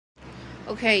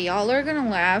Okay, y'all are gonna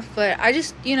laugh, but I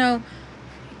just,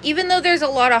 even though there's a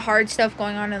lot of hard stuff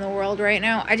going on in the world right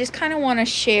now, I just kind of want to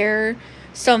share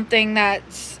something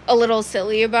that's a little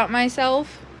silly about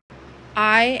myself.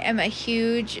 I am a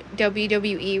huge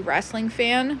WWE wrestling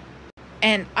fan,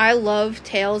 and I love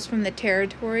Tales from the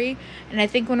Territory, and I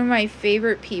think one of my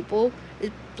favorite people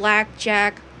is Black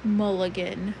Jack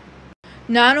Mulligan.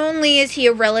 Not only is he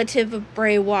a relative of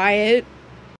Bray Wyatt,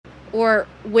 or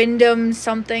Wyndham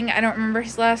something, I don't remember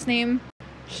his last name,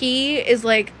 he is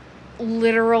like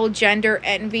literal gender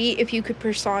envy if you could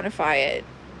personify it.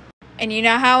 And you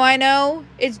know how I know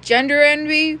it's gender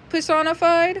envy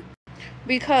personified?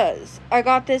 Because I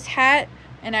got this hat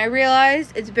and I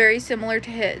realized it's very similar to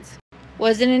his.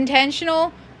 Was it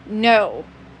intentional? No.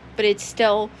 But it's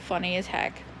still funny as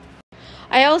heck.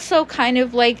 I also kind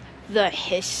of like the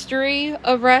history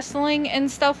of wrestling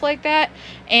and stuff like that.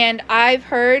 And I've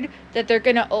heard that they're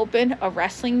going to open a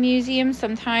wrestling museum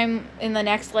sometime in the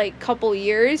next couple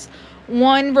years.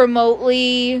 One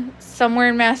remotely somewhere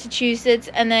in Massachusetts,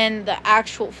 and then the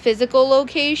actual physical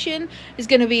location is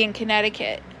going to be in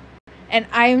Connecticut. And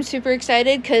I am super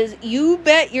excited because you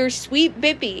bet your sweet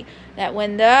bippy that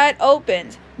when that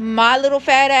opens, my little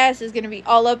fat ass is going to be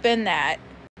all up in that.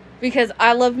 Because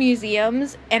I love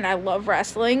museums and I love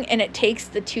wrestling, and it takes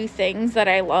the two things that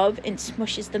I love and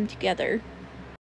smushes them together.